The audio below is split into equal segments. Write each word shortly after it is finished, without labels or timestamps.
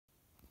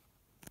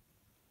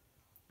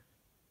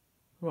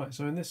Right,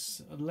 so in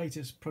this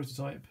latest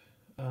prototype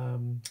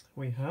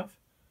we have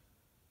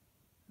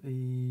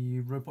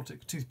the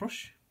robotic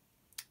toothbrush,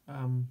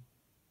 powered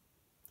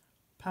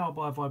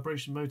by a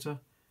vibration motor,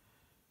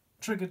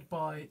 triggered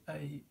by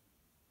a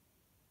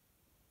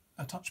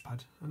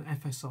touchpad, an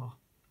FSR.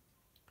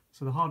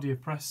 So the harder you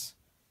press,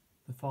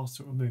 the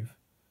faster it will move.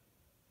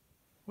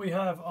 We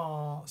have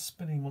our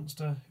spinning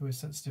monster who is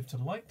sensitive to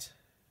light,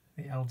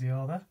 the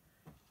LDR there.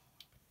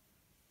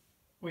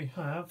 We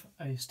have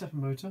a stepper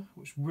motor,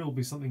 which will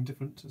be something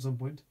different at some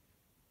point,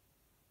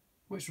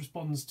 which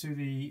responds to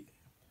the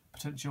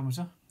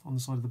potentiometer on the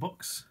side of the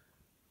box,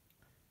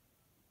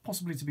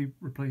 possibly to be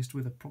replaced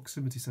with a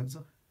proximity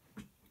sensor.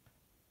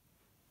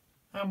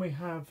 And we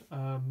have,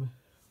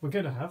 we're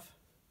going to have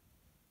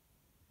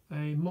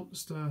a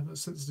monster that's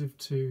sensitive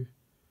to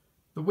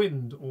the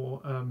wind,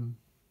 or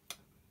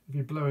if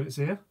you blow in its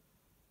ear,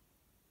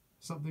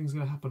 something's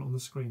going to happen on the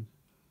screen.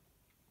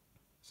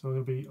 So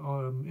I'm going to be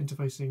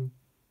interfacing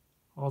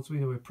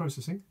Arduino with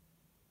processing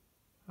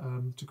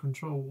to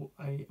control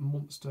a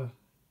monster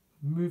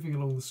moving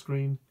along the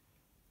screen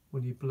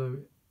when you blow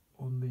it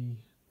on the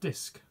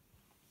disc.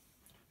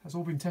 That's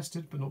all been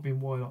tested but not been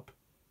wired up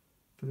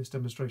for this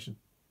demonstration.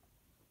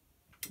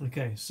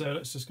 Okay, so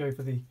let's just go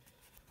for the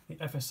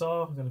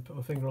FSR. I'm going to put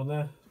my finger on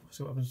there,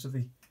 see what happens to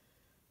the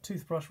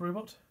toothbrush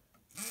robot.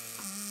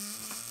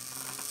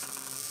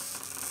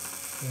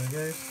 There it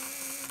goes.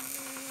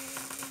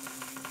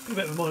 A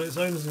bit of a mind of its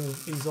own, it's going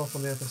to ease off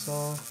on the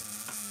FSR.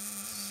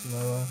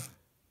 Slower,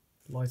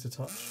 lighter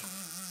touch.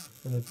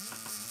 I'm going to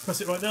press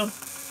it right down.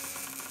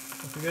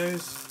 Off it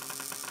goes.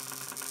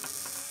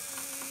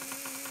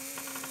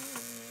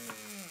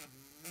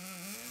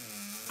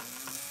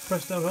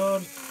 Press down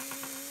hard.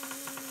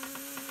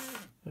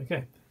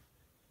 Okay.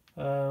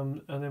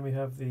 And then we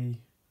have the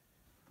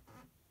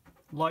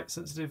light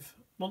sensitive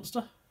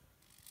monster.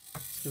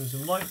 Give him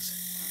some light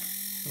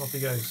and off he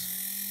goes.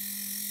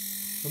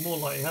 The more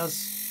light he has,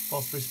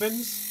 faster he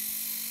spins,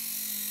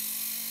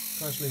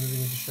 gradually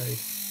moving into shade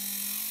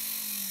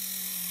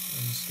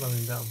and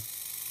slowing down.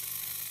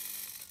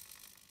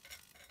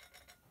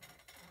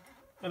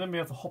 And then we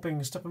have the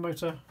hopping stepper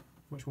motor,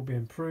 which will be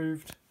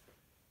improved.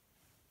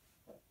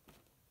 There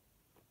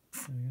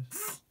he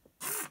is.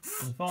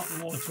 And the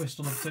more twist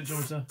on the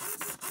potentiometer,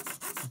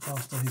 the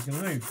faster he's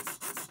going to move.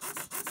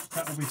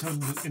 That will be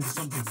turned into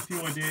something. A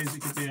few ideas: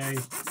 it could be a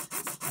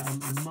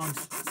mud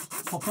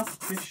hopper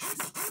fish,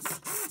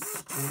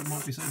 or it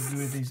might be something to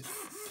do with these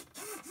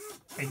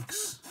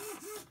eggs.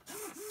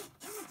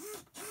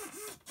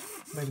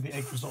 Maybe the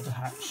egg was not to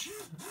hatch.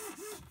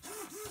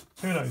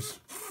 Who knows?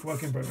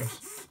 Work in progress.